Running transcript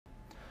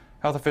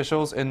Health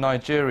officials in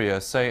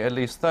Nigeria say at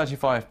least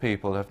 35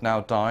 people have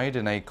now died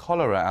in a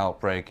cholera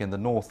outbreak in the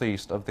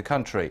northeast of the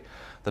country.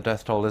 The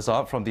death toll is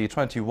up from the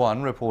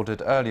 21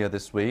 reported earlier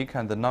this week,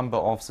 and the number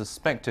of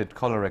suspected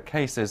cholera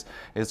cases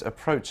is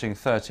approaching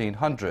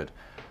 1,300.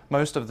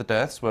 Most of the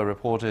deaths were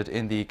reported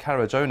in the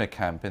Karajona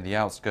camp in the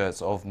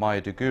outskirts of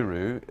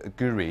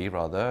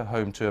Maiduguri,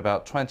 home to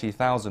about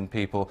 20,000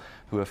 people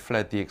who have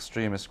fled the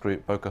extremist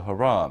group Boko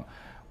Haram.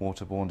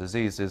 Waterborne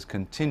diseases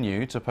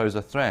continue to pose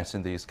a threat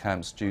in these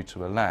camps due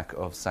to a lack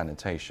of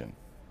sanitation.